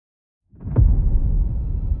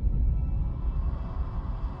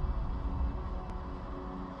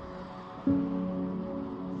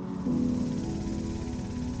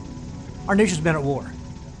Our nation's been at war.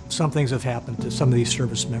 Some things have happened to some of these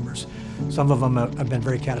service members. Some of them have been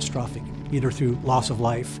very catastrophic, either through loss of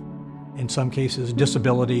life, in some cases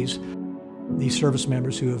disabilities. These service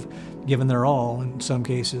members who have given their all, in some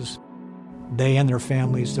cases, they and their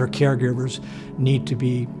families, their caregivers, need to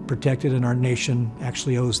be protected, and our nation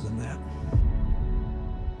actually owes them that.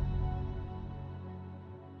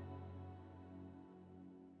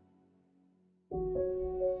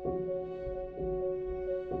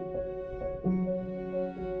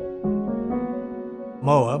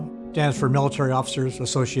 MOA stands for Military Officers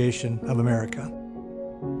Association of America,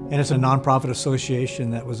 and it's a nonprofit association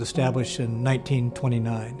that was established in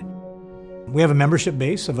 1929. We have a membership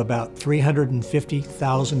base of about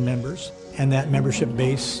 350,000 members, and that membership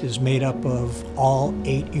base is made up of all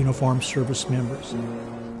 8 uniformed service members.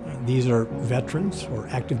 These are veterans or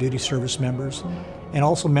active duty service members, and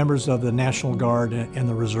also members of the National Guard and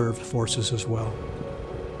the Reserve Forces as well.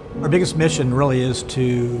 Our biggest mission really is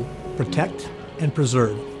to protect and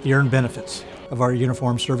preserve the earned benefits of our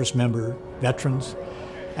uniformed service member veterans,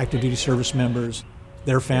 active duty service members,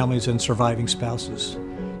 their families, and surviving spouses.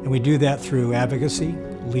 And we do that through advocacy,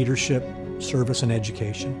 leadership, service, and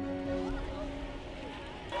education.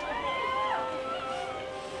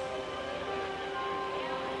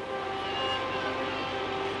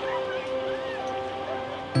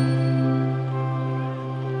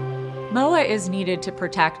 MOA is needed to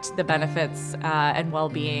protect the benefits and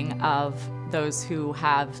well-being of those who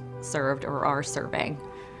have served or are serving.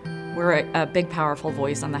 We're a big, powerful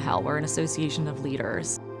voice on the Hill. We're an association of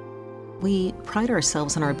leaders. We pride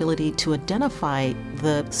ourselves on our ability to identify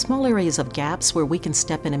the small areas of gaps where we can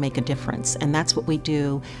step in and make a difference, and that's what we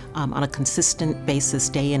do on a consistent basis,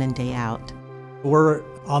 day in and day out. We're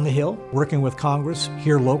on the Hill, working with Congress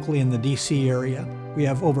here locally in the D.C. area. We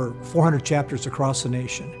have over 400 chapters across the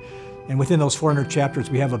nation, and within those 400 chapters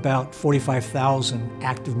we have about 45,000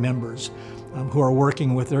 active members who are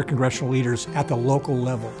working with their congressional leaders at the local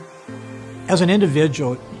level. As an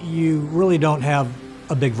individual, you really don't have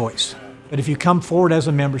a big voice. But if you come forward as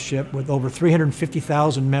a membership with over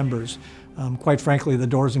 350,000 members, quite frankly, the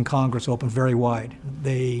doors in Congress open very wide.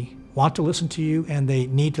 They want to listen to you, and they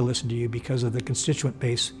need to listen to you because of the constituent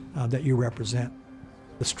base that you represent.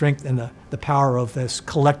 The strength and the power of this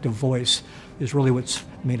collective voice is really what's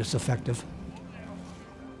made us effective.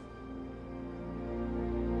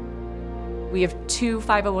 We have 2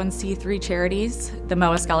 501c3 charities, the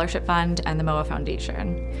MOA Scholarship Fund and the MOA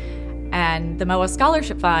Foundation. And the MOA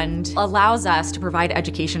Scholarship Fund allows us to provide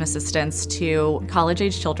education assistance to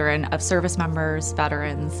college-age children of service members,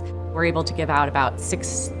 veterans. We're able to give out about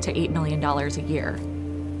 $6 to $8 million a year.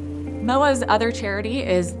 MOA's other charity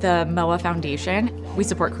is the MOA Foundation. We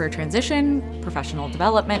support career transition, professional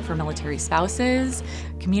development for military spouses,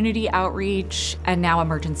 community outreach, and now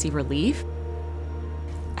emergency relief.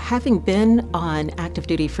 Having been on active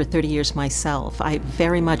duty for 30 years myself, I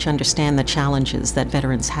very much understand the challenges that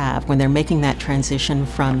veterans have when they're making that transition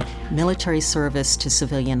from military service to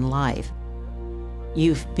civilian life.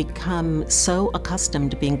 You've become so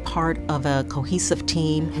accustomed to being part of a cohesive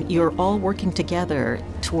team. You're all working together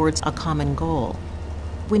towards a common goal.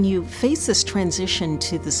 When you face this transition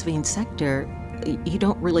to the civilian sector, you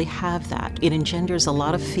don't really have that. It engenders a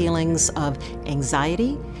lot of feelings of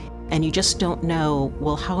anxiety, and you just don't know,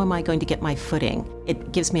 well, how am I going to get my footing?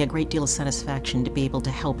 It gives me a great deal of satisfaction to be able to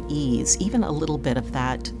help ease even a little bit of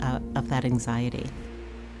that anxiety.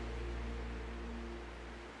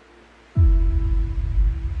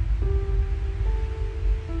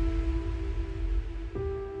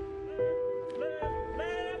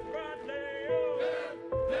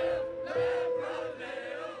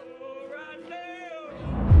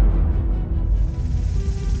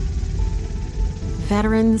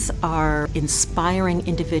 Veterans are inspiring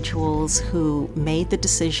individuals who made the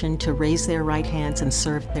decision to raise their right hands and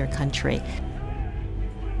serve their country.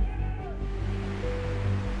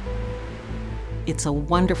 It's a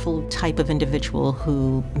wonderful type of individual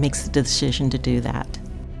who makes the decision to do that.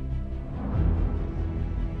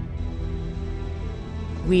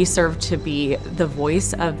 We serve to be the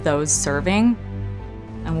voice of those serving,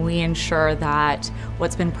 and we ensure that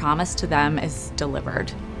what's been promised to them is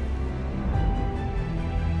delivered.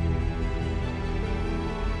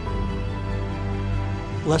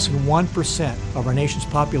 Less than 1% of our nation's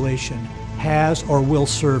population has or will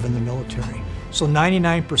serve in the military. So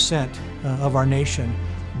 99% of our nation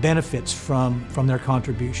benefits from their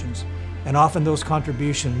contributions. And often those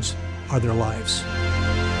contributions are their lives.